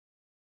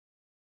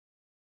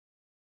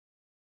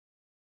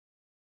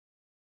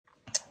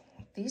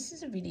This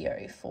is a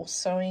video for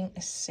sewing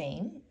a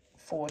seam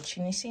for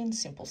Tunisian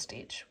simple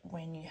stitch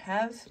when you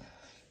have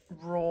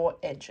raw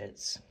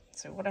edges.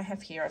 So what I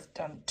have here, I've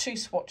done 2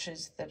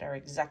 swatches that are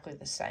exactly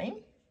the same,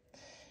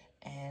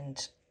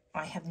 and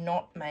I have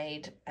not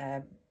made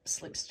a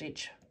slip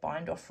stitch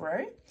bind off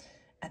row.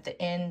 At the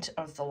end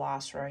of the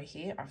last row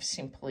here, I've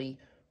simply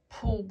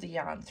pulled the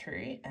yarn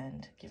through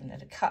and given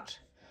it a cut.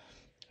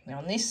 Now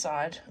on this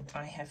side,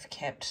 I have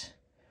kept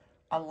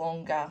a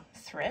longer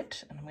thread,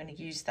 and I'm going to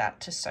use that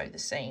to sew the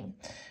seam.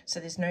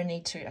 So there's no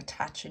need to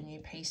attach a new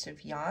piece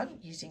of yarn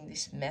using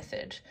this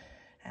method.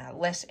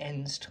 Less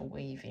ends to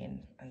weave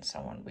in and so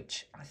on,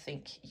 which I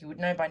think you would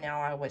know by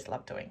now I always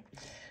love doing.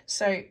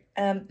 So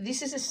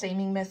this is a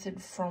seaming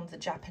method from the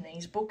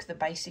Japanese book, The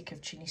Basic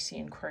of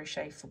Tunisian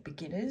Crochet for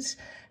Beginners.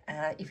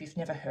 If you've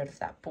never heard of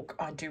that book,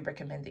 I do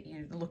recommend that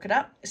you look it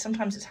up.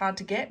 Sometimes it's hard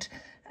to get,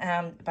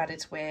 but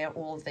it's where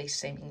all of these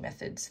seaming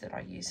methods that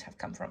I use have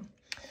come from.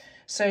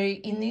 So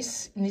in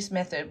this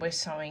method, we're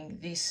sewing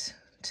this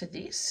to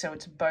this, so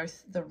it's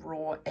both the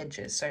raw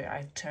edges. So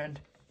I've turned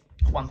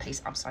one piece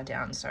upside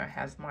down, so I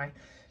have my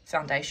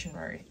foundation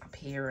row up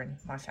here and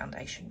my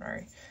foundation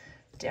row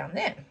down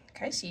there.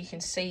 Okay, so you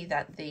can see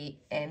that the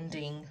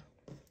ending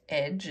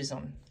edge is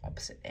on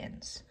opposite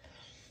ends.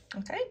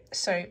 Okay,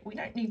 so we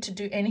don't need to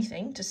do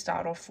anything to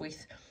start off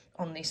with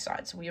on this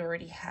side. So we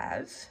already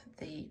have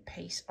the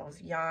piece of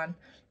yarn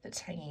that's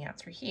hanging out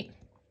through here.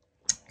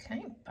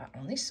 Okay, but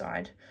on this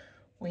side,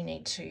 we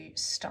need to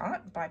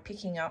start by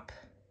picking up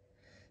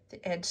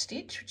the edge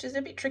stitch, which is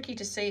a bit tricky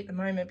to see at the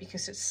moment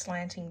because it's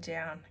slanting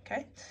down,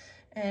 okay?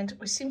 And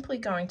we're simply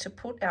going to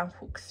put our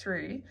hook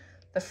through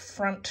the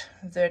front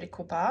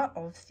vertical bar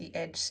of the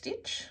edge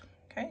stitch,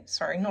 okay?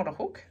 Sorry, not a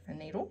hook, a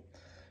needle,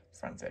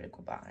 front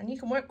vertical bar. And you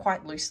can work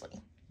quite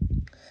loosely.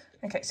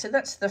 Okay, so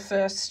that's the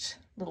first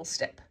little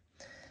step.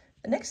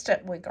 The next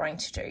step we're going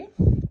to do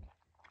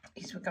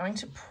is we're going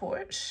to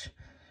put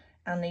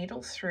our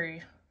needle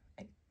through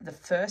the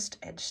first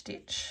edge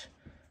stitch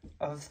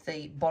of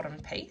the bottom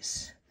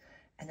piece,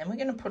 and then we're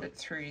going to put it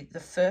through the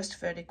first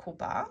vertical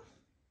bar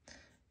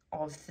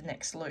of the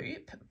next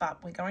loop,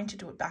 but we're going to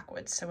do it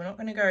backwards. So we're not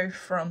going to go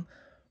from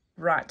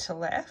right to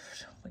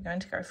left, we're going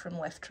to go from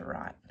left to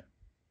right,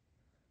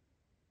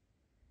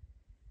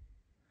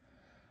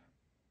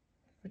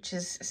 which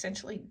is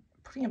essentially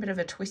putting a bit of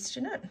a twist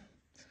in it.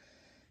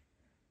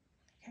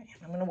 Okay,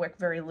 I'm going to work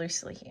very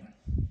loosely here.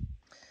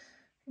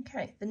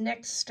 Okay, the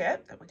next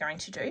step that we're going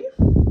to do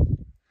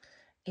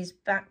is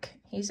back.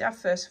 Here's our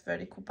first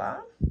vertical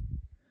bar.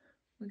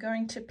 We're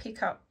going to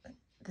pick up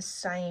the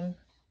same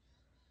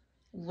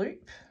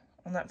loop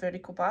on that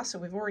vertical bar. So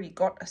we've already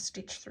got a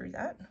stitch through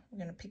that. We're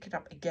going to pick it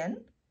up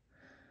again,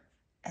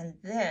 and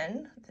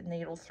then the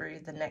needle through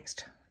the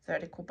next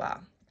vertical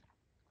bar.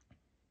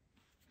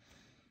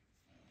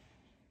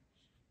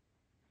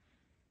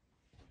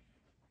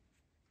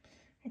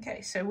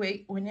 Okay, so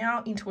we're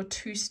now into a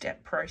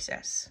 2-step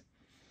process.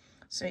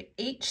 So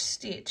each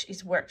stitch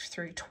is worked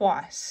through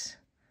twice.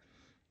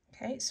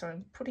 Okay, so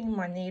I'm putting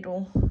my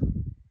needle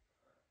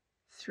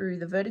through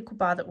the vertical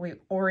bar that we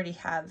already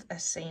have a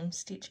seam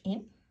stitch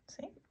in,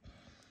 see?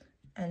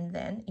 And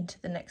then into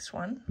the next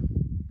one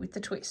with the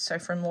twist, so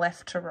from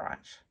left to right.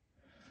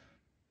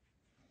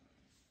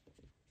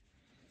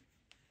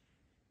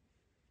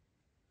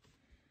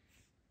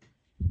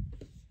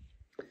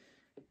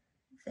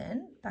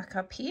 Then back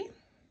up here.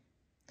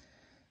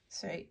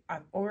 So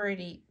I've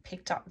already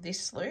picked up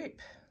this loop,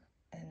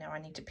 and now I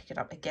need to pick it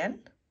up again.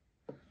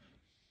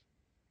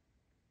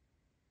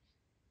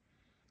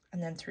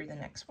 And then through the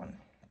next one.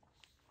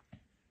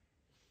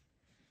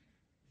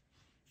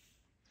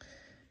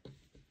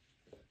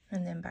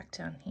 And then back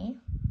down here,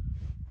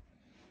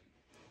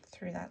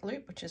 through that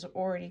loop, which has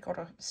already got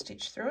a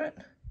stitch through it,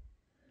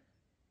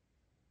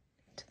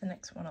 to the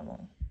next one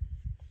along.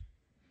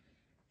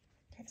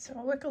 Okay, so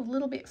I'll work a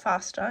little bit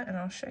faster and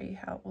I'll show you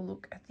how it will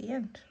look at the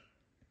end.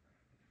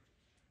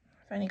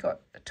 I've only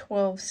got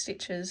 12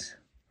 stitches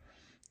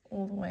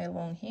all the way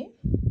along here.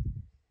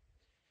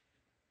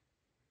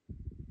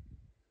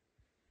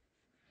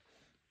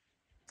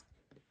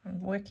 I'm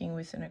working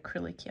with an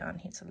acrylic yarn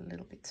here, it's a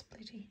little bit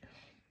splitty.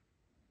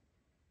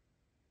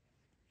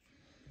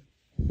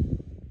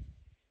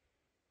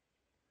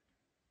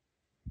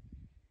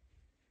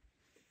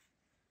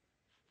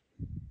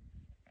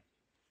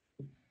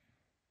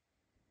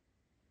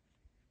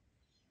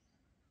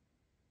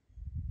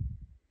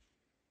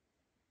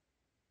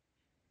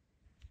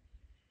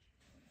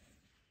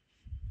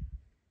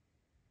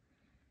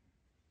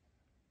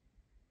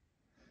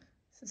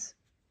 This is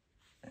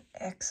an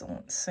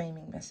excellent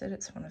seaming method.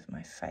 It's one of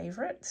my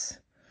favorites.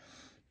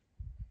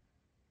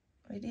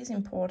 It is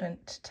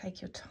important to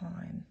take your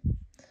time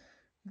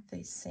with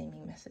these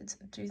seaming methods.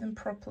 Do them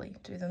properly,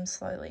 do them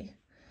slowly.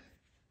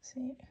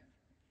 See?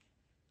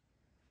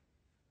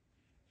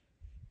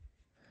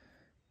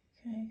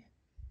 Okay,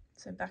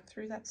 so back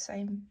through that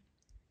same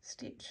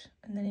stitch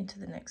and then into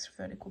the next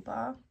vertical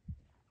bar.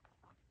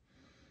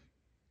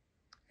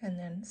 And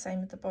then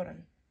same at the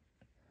bottom.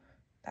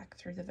 Back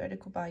through the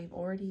vertical bar you've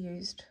already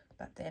used,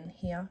 but then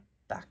here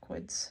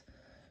backwards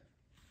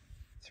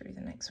through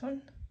the next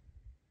one,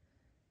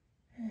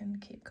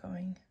 and keep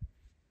going.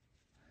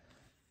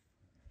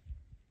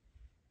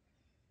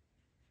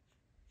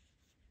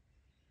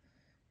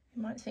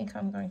 You might think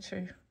I'm going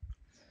to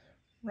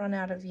run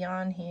out of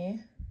yarn here,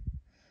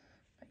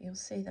 but you'll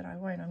see that I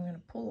won't. I'm going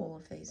to pull all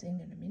of these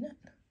in a minute,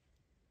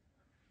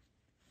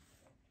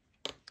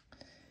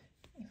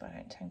 if I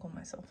don't tangle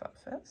myself up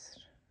first.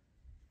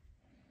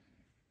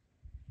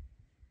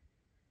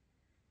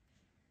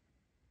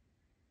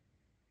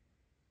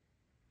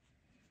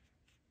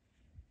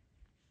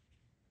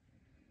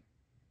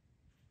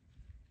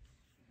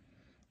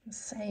 The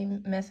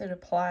same method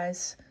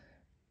applies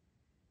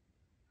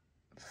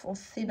for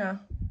thinner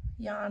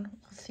yarn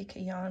or thicker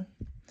yarn.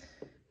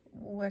 It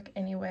will work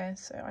anywhere.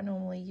 So I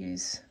normally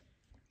use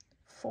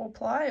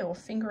 4-ply or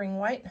fingering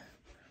weight.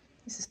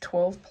 This is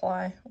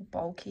 12-ply or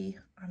bulky.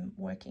 I'm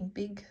working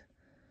big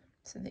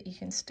so that you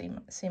can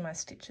see my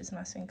stitches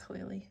nice and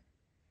clearly.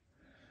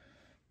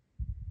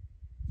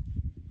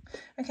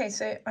 Okay,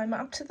 so I'm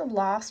up to the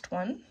last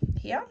one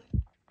here.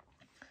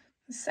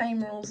 The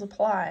same rules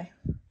apply.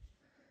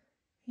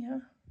 Yeah.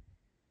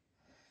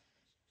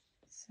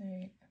 So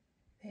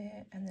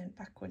there, and then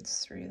backwards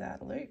through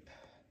that loop.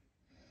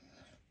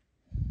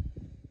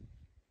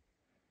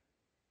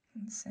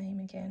 And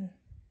same again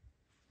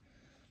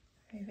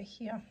over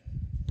here.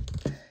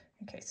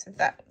 Okay, so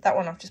that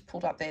one I've just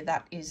pulled up there,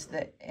 that is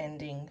the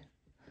ending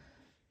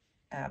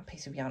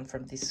piece of yarn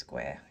from this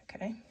square,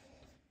 okay?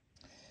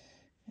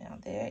 Now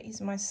there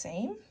is my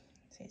seam.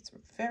 See, it's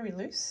very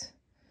loose.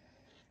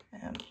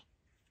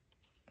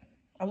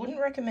 I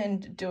wouldn't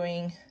recommend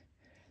doing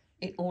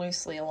it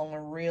loosely along a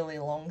really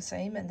long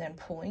seam and then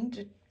pulling.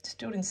 Just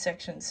do it in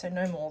sections, so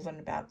no more than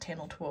about 10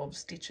 or 12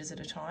 stitches at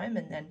a time,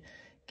 and then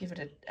give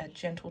it a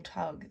gentle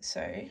tug.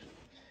 So I'm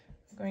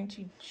going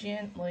to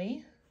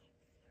gently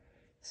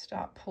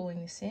start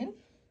pulling this in.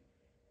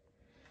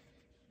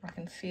 I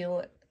can feel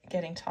it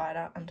getting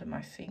tighter under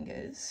my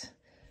fingers.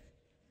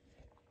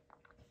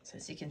 So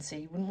as you can see,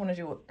 you wouldn't want to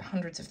do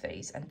hundreds of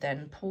these and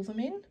then pull them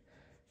in.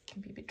 It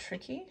can be a bit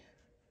tricky.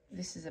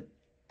 This is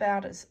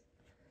about as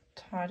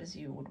tight as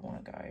you would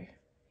want to go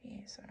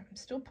here. So I'm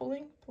still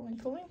pulling.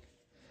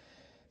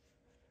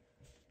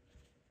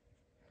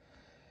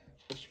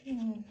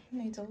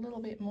 Needs a little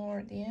bit more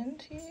at the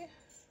end here.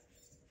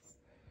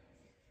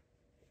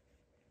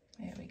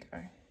 There we go.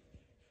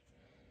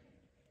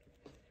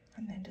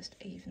 And then just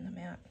even them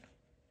out.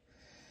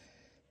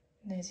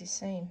 And there's your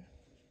seam.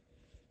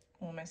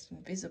 Almost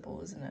invisible,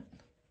 isn't it?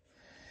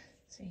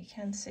 So you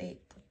can see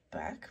the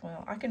back.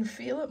 Well, I can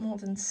feel it more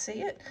than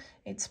see it.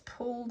 It's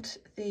pulled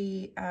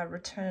the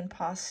return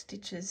pass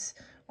stitches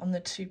on the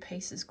two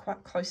pieces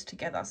quite close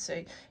together,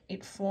 so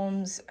it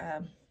forms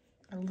a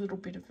little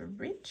bit of a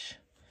ridge.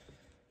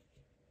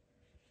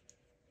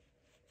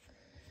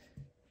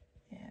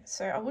 Yeah,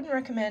 so I wouldn't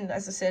recommend,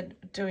 as I said,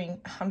 doing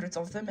hundreds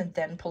of them and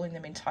then pulling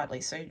them in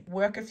tightly. So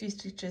work a few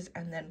stitches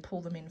and then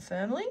pull them in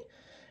firmly,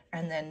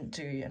 and then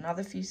do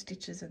another few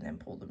stitches and then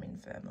pull them in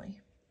firmly.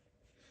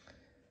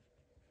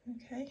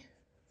 Okay,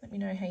 let me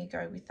know how you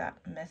go with that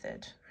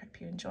method. I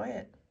hope you enjoy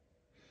it.